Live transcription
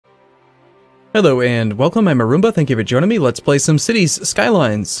Hello and welcome, I'm Arumba, thank you for joining me. Let's play some Cities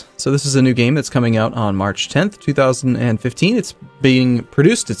Skylines. So this is a new game that's coming out on March 10th, 2015. It's being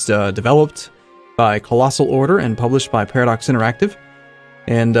produced, it's developed by Colossal Order and published by Paradox Interactive.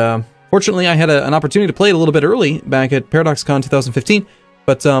 And fortunately I had an opportunity to play it a little bit early back at ParadoxCon 2015,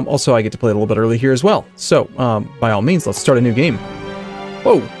 but also I get to play it a little bit early here as well. So by all means, let's start a new game.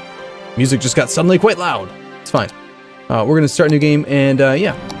 Whoa, music just got suddenly quite loud. It's fine. We're going to start a new game and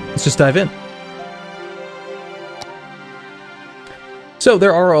yeah, let's just dive in. So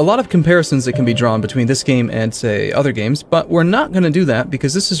there are a lot of comparisons that can be drawn between this game and, say, other games, but we're not going to do that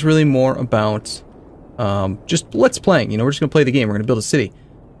because this is really more about just let's playing. You know, we're just going to play the game. We're going to build a city.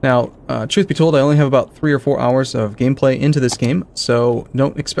 Now, truth be told, I only have about 3 or 4 hours of gameplay into this game, so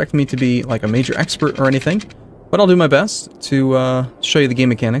don't expect me to be like a major expert or anything, but I'll do my best to show you the game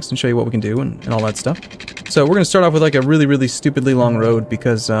mechanics and show you what we can do and all that stuff. So we're going to start off with like a really stupidly long road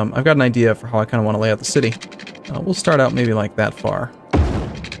because I've got an idea for how I kind of want to lay out the city. We'll start out maybe like that far.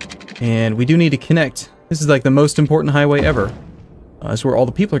 And we do need to connect. This is like the most important highway ever. It's where all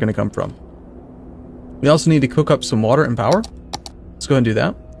the people are going to come from. We also need to cook up some water and power. Let's go ahead and do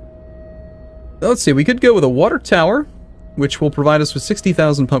that. Let's see, we could go with a water tower, which will provide us with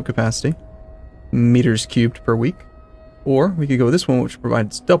 60,000 pump capacity, meters cubed per week. Or we could go with this one, which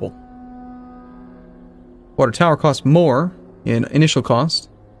provides double. Water tower costs more in initial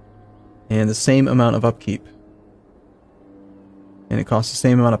cost, and the same amount of upkeep. And it costs the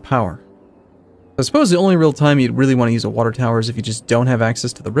same amount of power. I suppose the only real time you'd really want to use a water tower is if you just don't have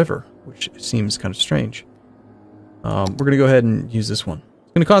access to the river, which seems kind of strange. We're going to go ahead and use this one.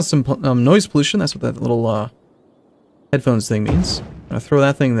 It's going to cause some noise pollution. That's what that little headphones thing means. I'm going to throw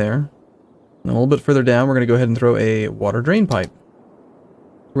that thing there. And a little bit further down, we're going to go ahead and throw a water drain pipe.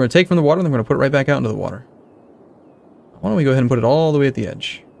 We're going to take from the water, and then we're going to put it right back out into the water. Why don't we go ahead and put it all the way at the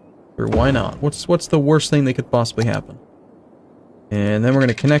edge? Or why not? What's the worst thing that could possibly happen? And then we're going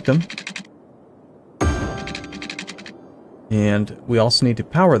to connect them. And we also need to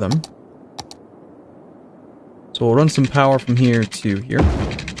power them. So we'll run some power from here to here.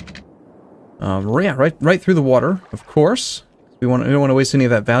 Yeah, right through the water, of course. We don't want to waste any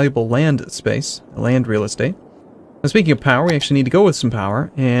of that valuable land space, land real estate. Now, speaking of power, we actually need to go with some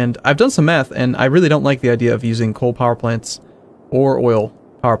power. And I've done some math, and I really don't like the idea of using coal power plants or oil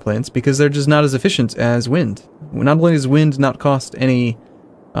power plants because they're just not as efficient as wind. Not only does wind not cost any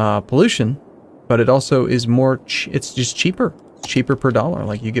pollution, but it also is more, it's just cheaper. It's cheaper per dollar,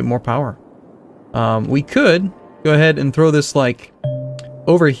 like you get more power. We could go ahead and throw this like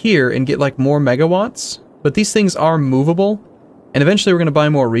over here and get like more megawatts, but these things are movable, and eventually we're going to buy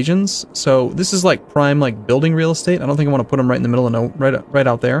more regions, so this is like prime like building real estate. I don't think I want to put them right in the middle of right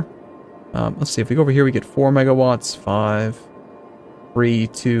out there. Let's see, if we go over here we get 4 megawatts, 5, 3,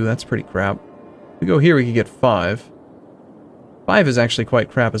 2, that's pretty crap. If we go here, we could get 5. 5 is actually quite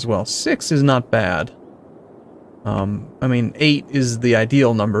crap as well. 6 is not bad. I mean, 8 is the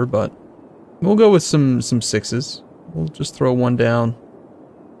ideal number, but we'll go with some 6s. We'll just throw one down,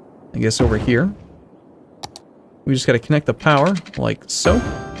 I guess, over here. We just got to connect the power, like so.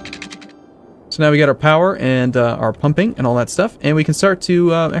 So now we got our power and our pumping and all that stuff, and we can start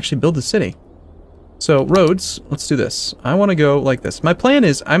to actually build the city. So, roads, let's do this. I want to go like this. My plan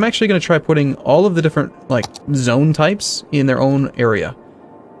is, I'm actually going to try putting all of the different, like, zone types in their own area.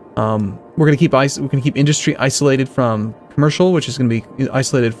 We're going to keep industry isolated from commercial, which is going to be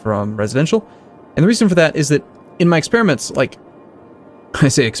isolated from residential. And the reason for that is that in my experiments, like, I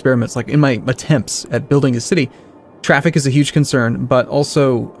say experiments, like in my attempts at building a city, traffic is a huge concern, but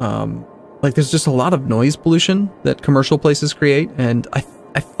also, like, there's just a lot of noise pollution that commercial places create, and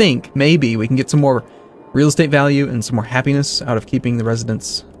I think maybe we can get some more real estate value and some more happiness out of keeping the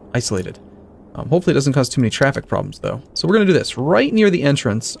residents isolated. Hopefully it doesn't cause too many traffic problems, though. So we're going to do this. Right near the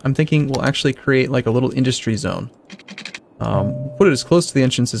entrance, I'm thinking we'll actually create like a little industry zone. Put it as close to the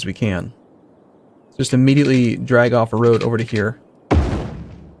entrance as we can. Just immediately drag off a road over to here.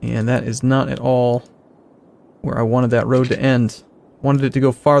 And that is not at all where I wanted that road to end. Wanted it to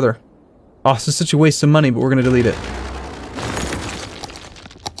go farther. Oh, this is such a waste of money, but we're going to delete it.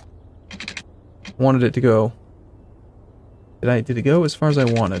 Wanted it to go. Did it go as far as I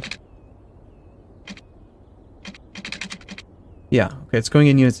wanted? Yeah, okay, it's going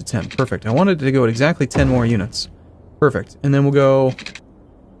in units of 10. Perfect. I wanted it to go at exactly 10 more units. Perfect. And then we'll go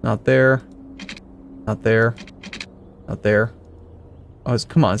not there, not there, not there. Oh,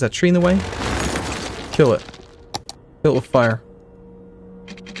 come on, is that tree in the way? Kill it. Kill it with fire.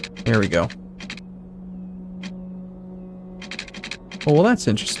 There we go. Oh, well, that's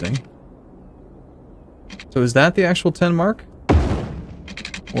interesting. So is that the actual 10 mark?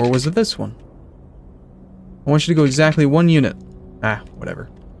 Or was it this one? I want you to go exactly 1 unit. Ah, whatever.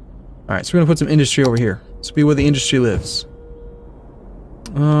 Alright, so we're gonna put some industry over here. This will be where the industry lives.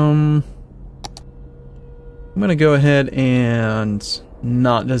 I'm gonna go ahead and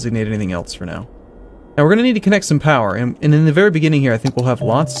not designate anything else for now. Now we're gonna need to connect some power, and in the very beginning here I think we'll have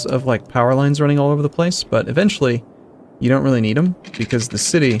lots of like power lines running all over the place, but eventually you don't really need them because the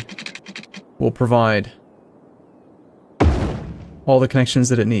city will provide all the connections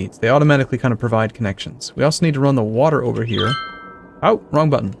that it needs. They automatically kind of provide connections. We also need to run the water over here. Oh, wrong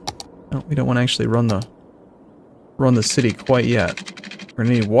button. No, we don't want to actually run the city quite yet. We're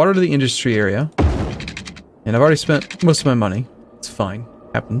gonna need water to the industry area. And I've already spent most of my money. It's fine.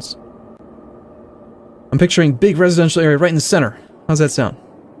 Happens. I'm picturing big residential area right in the center. How's that sound?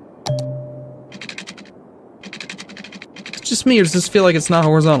 It's just me, or does this feel like it's not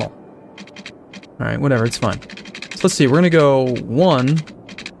horizontal? Alright, whatever, it's fine. So let's see, we're gonna go 1,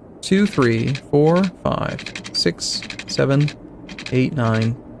 2, 3, 4, 5, 6, 7, 8,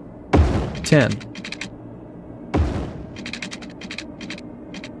 9, 10.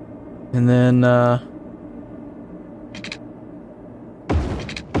 And then,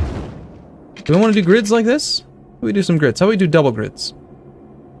 do we want to do grids like this? How do we do some grids? How do we do double grids?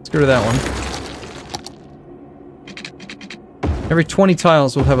 Let's go to that one. Every 20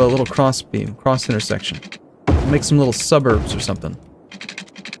 tiles we'll have a little cross beam, cross intersection. We'll make some little suburbs or something.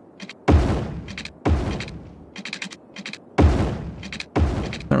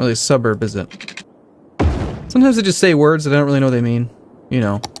 Not really a suburb, is it? Sometimes I just say words that I don't really know what they mean. You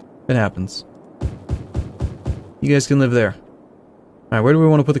know, it happens. You guys can live there. Alright, where do we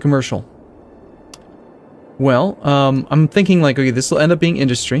want to put the commercial? Well, I'm thinking like, okay, this will end up being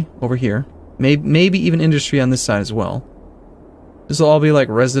industry over here. Maybe even industry on this side as well. This will all be like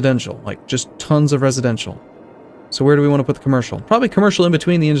residential, like just tons of residential. So where do we want to put the commercial? Probably commercial in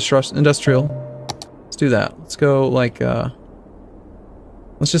between the industrial. Let's do that. Let's go like,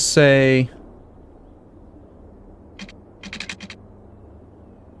 let's just say...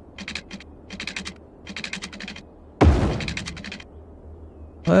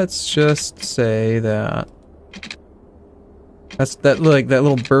 Let's just say that... That's that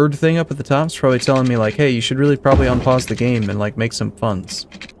little bird thing up at the top is probably telling me like, hey, you should really probably unpause the game and like make some funds.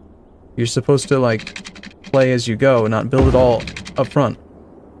 You're supposed to like play as you go and not build it all up front.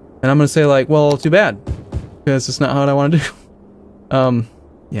 And I'm gonna say like, well, too bad, because it's not what I want to do.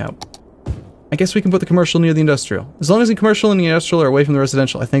 Yeah. I guess we can put the commercial near the industrial. As long as the commercial and the industrial are away from the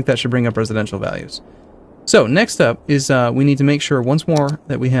residential, I think that should bring up residential values. So next up is we need to make sure once more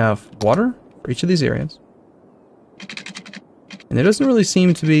that we have water for each of these areas. And there doesn't really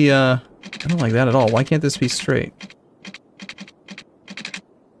seem to be, I don't like that at all. Why can't this be straight?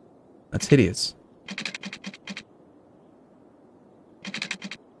 That's hideous.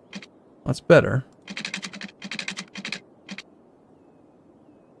 That's better.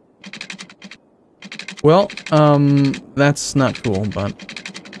 Well, that's not cool, but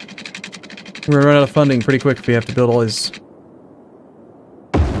we're gonna run out of funding pretty quick if we have to build all these.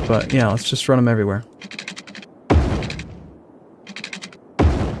 But yeah, let's just run them everywhere.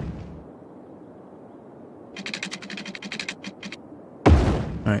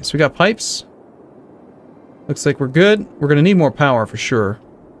 Alright, so we got pipes. Looks like we're good. We're going to need more power for sure.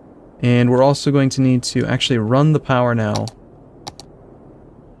 And we're also going to need to actually run the power now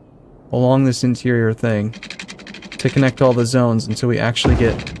along this interior thing to connect all the zones until we actually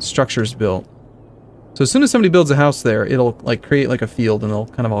get structures built. So as soon as somebody builds a house there, it'll like create like a field and it'll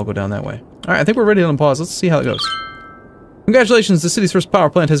kind of all go down that way. Alright, I think we're ready to unpause. Let's see how it goes. Congratulations, the city's first power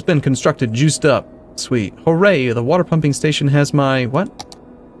plant has been constructed, juiced up. Sweet. Hooray, the water pumping station has my... what?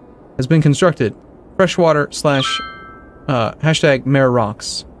 Has been constructed. Freshwater / hashtag Mare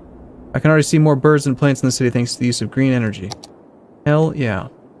Rocks. I can already see more birds and plants in the city thanks to the use of green energy. Hell yeah.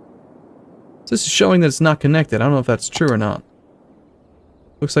 So this is showing that it's not connected. I don't know if that's true or not.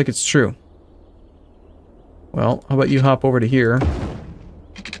 Looks like it's true. Well, how about you hop over to here?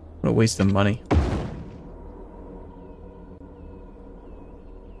 What a waste of money.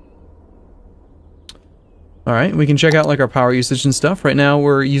 Alright, we can check out like our power usage and stuff. Right now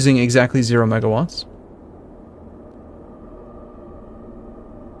we're using exactly 0 megawatts.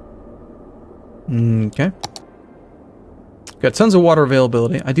 Okay. Got tons of water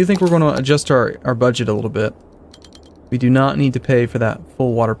availability. I do think we're going to adjust our budget a little bit. We do not need to pay for that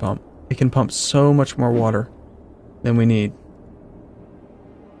full water pump. It can pump so much more water than we need.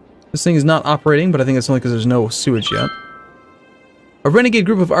 This thing is not operating, but I think it's only because there's no sewage yet. A renegade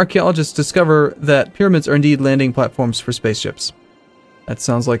group of archaeologists discover that pyramids are indeed landing platforms for spaceships. That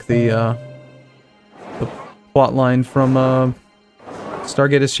sounds like the plot line from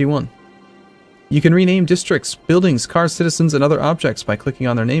Stargate SG-1. You can rename districts, buildings, cars, citizens, and other objects by clicking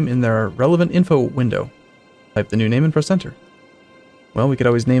on their name in their relevant info window. Type the new name and press enter. Well, we could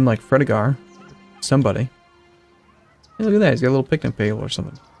always name like Fredigar. Somebody. Hey, look at that. He's got a little picnic table or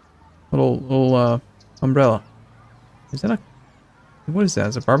something. Little umbrella. Is that a... What is that?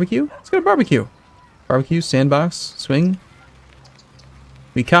 Is it a barbecue? It's got a barbecue. Barbecue, sandbox, swing.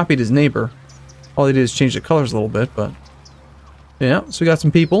 We copied his neighbor. All they did is change the colors a little bit, but... Yeah, so we got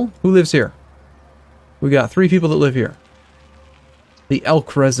some people. Who lives here? We got 3 people that live here. The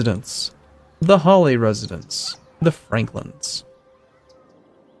Elk residents. The Holly residents. The Franklins.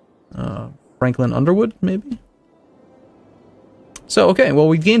 Franklin Underwood, maybe? So, okay, well,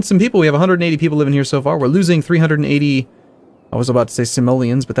 we've gained some people. We have 180 people living here so far. We're losing 380... I was about to say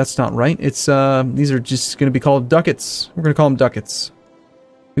simoleons, but that's not right. It's, these are just going to be called ducats. We're going to call them ducats.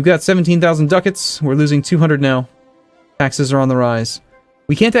 We've got 17,000 ducats. We're losing 200 now. Taxes are on the rise.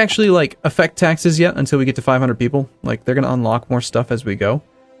 We can't actually, like, affect taxes yet until we get to 500 people. Like, they're going to unlock more stuff as we go.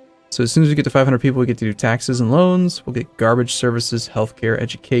 So as soon as we get to 500 people, we get to do taxes and loans. We'll get garbage services, healthcare,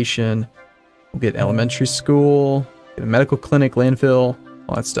 education. We'll get elementary school, get a medical clinic, landfill,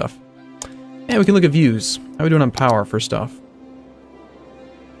 all that stuff. And we can look at views. How are we doing on power, first off?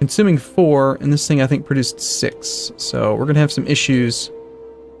 Consuming 4, and this thing, I think, produced 6. So we're going to have some issues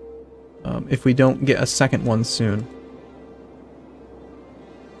if we don't get a second one soon.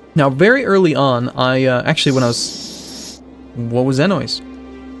 Now, very early on, I actually, when I was... What was that noise?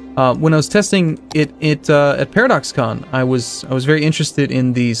 When I was testing it at ParadoxCon, I was very interested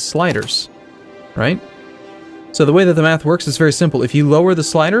in these sliders, right? So the way that the math works is very simple. If you lower the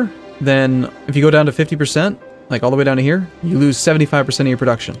slider, then if you go down to 50%, like all the way down to here, you lose 75% of your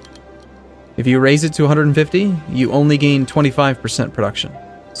production. If you raise it to 150, you only gain 25% production.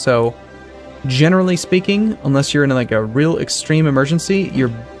 So, generally speaking, unless you're in like a real extreme emergency, you're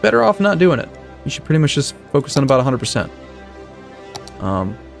better off not doing it. You should pretty much just focus on about 100%.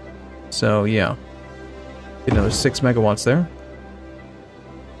 So yeah. Get another 6 megawatts there.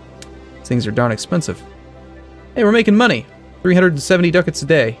 These things are darn expensive. Hey, we're making money! 370 ducats a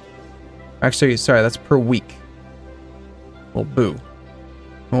day. Actually, sorry, that's per week. Well, boo.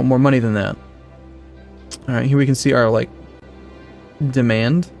 I want more money than that. Alright, here we can see our, like,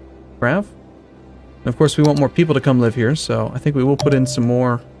 demand graph. And of course, we want more people to come live here, so I think we will put in some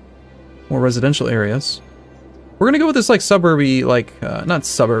more residential areas. We're gonna go with this, like, suburby, like, not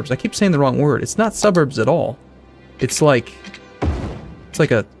suburbs. I keep saying the wrong word. It's not suburbs at all. It's like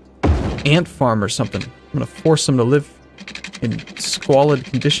a ant farm or something. I'm gonna force them to live in squalid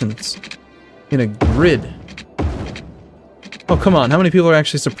conditions. In a grid. Oh, come on. How many people are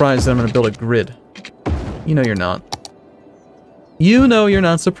actually surprised that I'm gonna build a grid? You know you're not. You know you're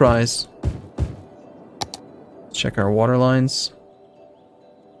not surprised. Let's check our water lines.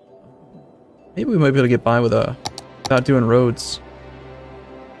 Maybe we might be able to get by with without doing roads.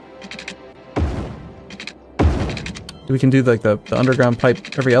 We can do like the underground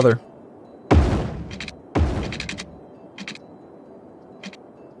pipe every other.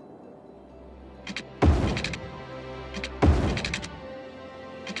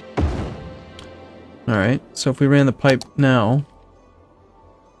 Alright, so if we ran the pipe now...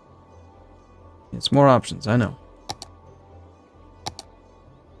 It's more options, I know.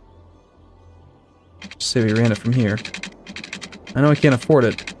 Just say we ran it from here. I know we can't afford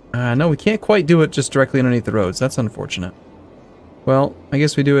it. No, we can't quite do it just directly underneath the roads. That's unfortunate. Well, I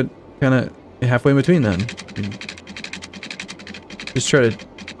guess we do it kind of halfway in between then. Just try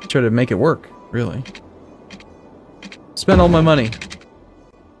to make it work, really. Spend all my money.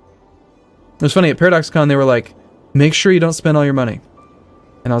 It was funny, at ParadoxCon they were like, make sure you don't spend all your money.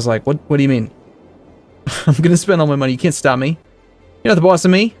 And I was like, what do you mean? I'm gonna spend all my money, you can't stop me. You're not the boss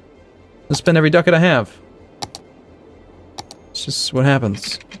of me. I'll spend every ducat I have. It's just what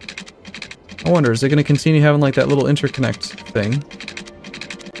happens. I wonder, is it gonna continue having like that little interconnect thing?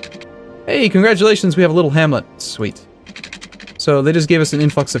 Hey, congratulations, we have a little hamlet. Sweet. So they just gave us an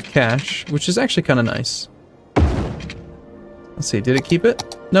influx of cash, which is actually kind of nice. Let's see, did it keep it?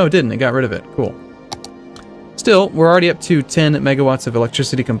 No, it didn't. It got rid of it. Cool. Still, we're already up to 10 megawatts of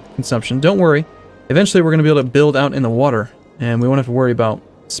electricity consumption. Don't worry. Eventually, we're going to be able to build out in the water, and we won't have to worry about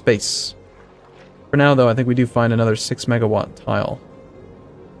space. For now, though, I think we do find another 6 megawatt tile.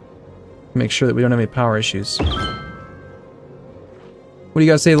 Make sure that we don't have any power issues. What do you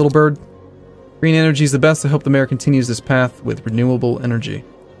guys say, little bird? Green energy is the best. I hope the mayor continues this path with renewable energy.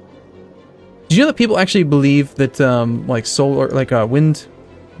 Did you know that people actually believe that, like, solar, like,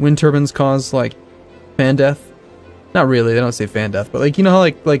 wind turbines cause, like, fan death? Not really, they don't say fan death, but, like, you know how,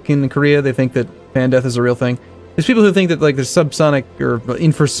 like in Korea, they think that fan death is a real thing? There's people who think that, like, there's subsonic or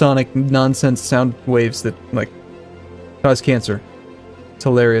infrasonic nonsense sound waves that, like, cause cancer. It's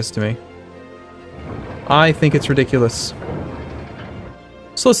hilarious to me. I think it's ridiculous.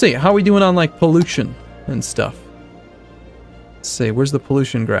 So let's see, how are we doing on, like, pollution and stuff? Let's see, where's the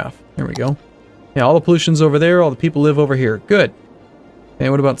pollution graph? There we go. Yeah, all the pollution's over there, all the people live over here. Good. Okay,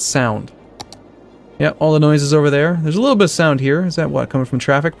 what about sound? Yeah, all the noise is over there. There's a little bit of sound here. Is that what, coming from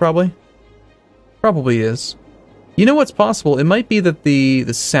traffic, probably? Probably is. You know what's possible? It might be that the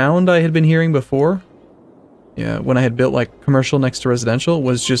sound I had been hearing before, yeah, when I had built, like, commercial next to residential,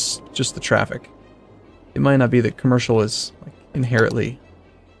 was just the traffic. It might not be that commercial is, like, inherently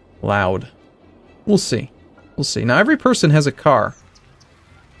loud. We'll see. We'll see. Now, every person has a car.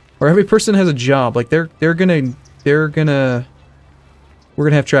 Or every person has a job. Like, we're gonna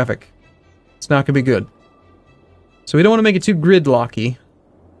have traffic. It's not gonna be good. So we don't want to make it too gridlocky.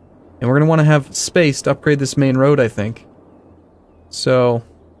 And we're gonna want to have space to upgrade this main road, I think. So,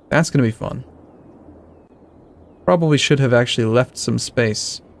 that's gonna be fun. Probably should have actually left some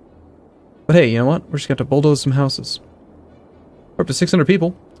space. But hey, you know what? We're just gonna have to bulldoze some houses. We're up to 600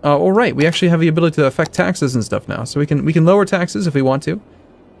 people. Oh, right, we actually have the ability to affect taxes and stuff now. So we can lower taxes if we want to.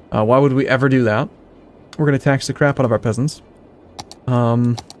 Why would we ever do that? We're gonna tax the crap out of our peasants.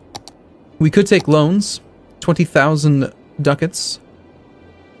 We could take loans. 20,000 ducats.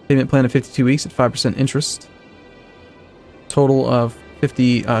 Payment plan of 52 weeks at 5% interest. Total of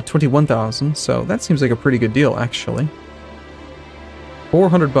 21,000. So that seems like a pretty good deal, actually.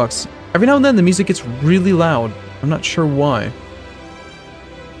 400 bucks. Every now and then the music gets really loud. I'm not sure why.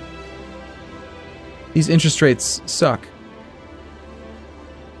 These interest rates suck.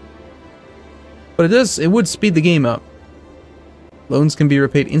 But it would speed the game up. Loans can be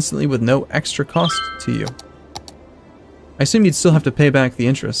repaid instantly with no extra cost to you. I assume you'd still have to pay back the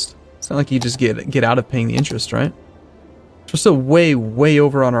interest. It's not like you just get out of paying the interest, right? We're still way, way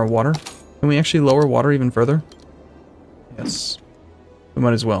over on our water. Can we actually lower water even further? Yes. We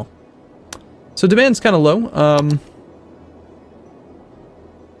might as well. So demand's kind of low.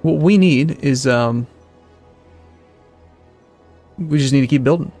 What we need is, we just need to keep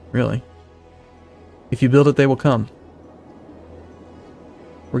building, really. If you build it, they will come.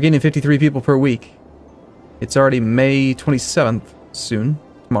 We're getting 53 people per week. It's already May 27th soon,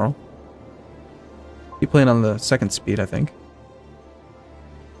 tomorrow. Keep playing on the second speed, I think.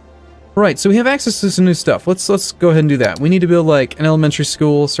 Right, so we have access to some new stuff. Let's go ahead and do that. We need to build, like, an elementary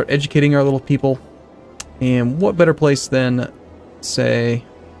school, start educating our little people. And what better place than, say,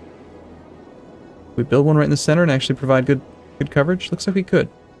 we build one right in the center and actually provide good coverage? Looks like we could.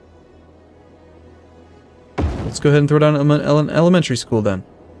 Let's go ahead and throw down an elementary school then.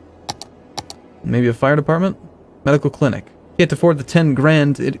 Maybe a fire department? Medical clinic. Can't afford the 10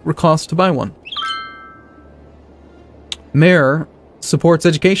 grand it costs to buy one. Mayor supports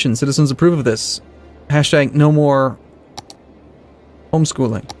education. Citizens approve of this. Hashtag no more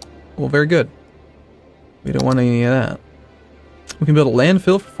homeschooling. Well, very good. We don't want any of that. We can build a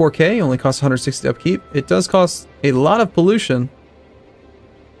landfill for 4K. Only costs 160 upkeep. It does cost a lot of pollution.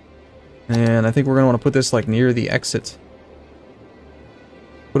 And I think we're going to want to put this, like, near the exit.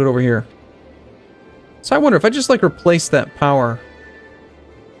 Put it over here. So I wonder if I just, like, replace that power.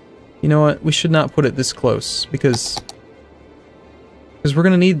 You know what? We should not put it this close because we're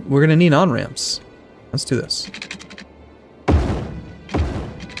gonna need on-ramps. Let's do this.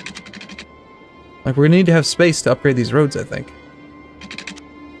 Like, we're gonna need to have space to upgrade these roads, I think.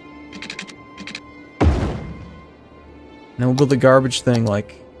 And then we'll build the garbage thing,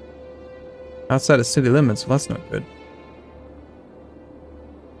 like, outside of city limits. Well, that's not good.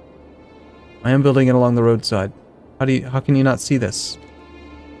 I am building it along the roadside. How can you not see this?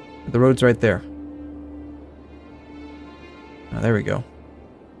 The road's right there. Ah, there we go.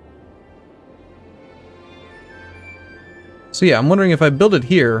 So yeah, I'm wondering if I build it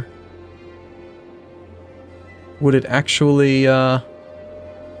here, would it actually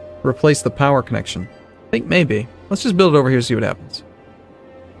replace the power connection? I think maybe. Let's just build it over here and see what happens.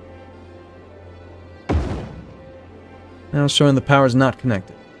 Now it's showing the power is not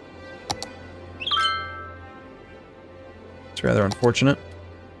connected. It's rather unfortunate.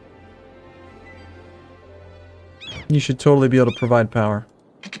 You should totally be able to provide power.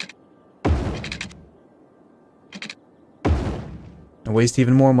 And waste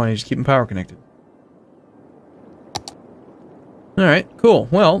even more money just keeping power connected. Alright, cool.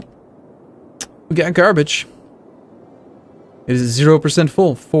 Well, we got garbage. It is 0%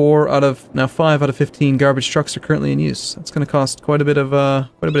 full. 5 out of 15 garbage trucks are currently in use. That's going to cost quite a bit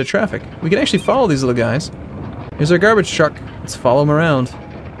of traffic. We can actually follow these little guys. Here's our garbage truck. Let's follow him around.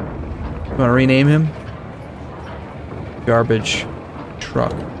 You want to rename him? garbage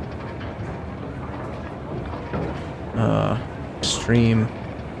truck. Extreme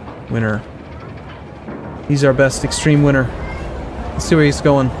winner. He's our best extreme winner. Let's see where he's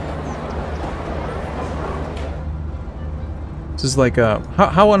going. This is like a...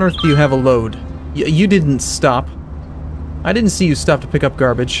 How on earth do you have a load? You didn't stop. I didn't see you stop to pick up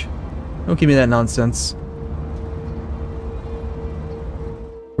garbage. Don't give me that nonsense.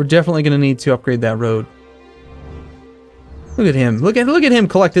 We're definitely going to need to upgrade that road. Look at him. Look at him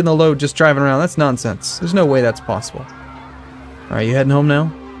collecting the load just driving around. That's nonsense. There's no way that's possible. Alright, you heading home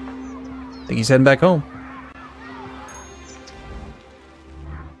now? I think he's heading back home.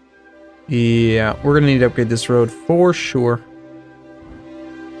 Yeah, we're going to need to upgrade this road for sure.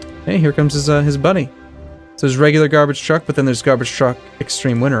 Hey, here comes his buddy. So there's regular garbage truck, but then there's garbage truck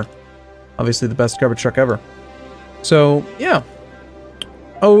extreme winter. Obviously the best garbage truck ever. So, yeah.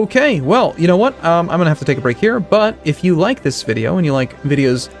 Okay, well, you know what? I'm going to have to take a break here, but if you like this video and you like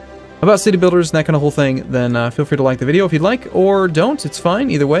videos about city builders and that kind of whole thing, then feel free to like the video if you'd like, or don't. It's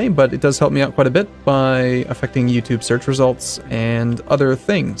fine either way, but it does help me out quite a bit by affecting YouTube search results and other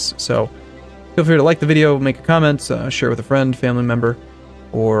things. So feel free to like the video, make a comment, share it with a friend, family member,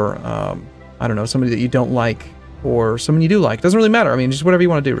 or, I don't know, somebody that you don't like, or someone you do like. Doesn't really matter. I mean, just whatever you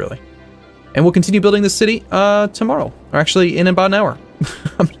want to do, really. And we'll continue building this city tomorrow, or actually in about an hour.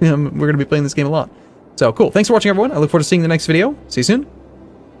 We're going to be playing this game a lot. So, cool. Thanks for watching, everyone. I look forward to seeing you in the next video. See you soon.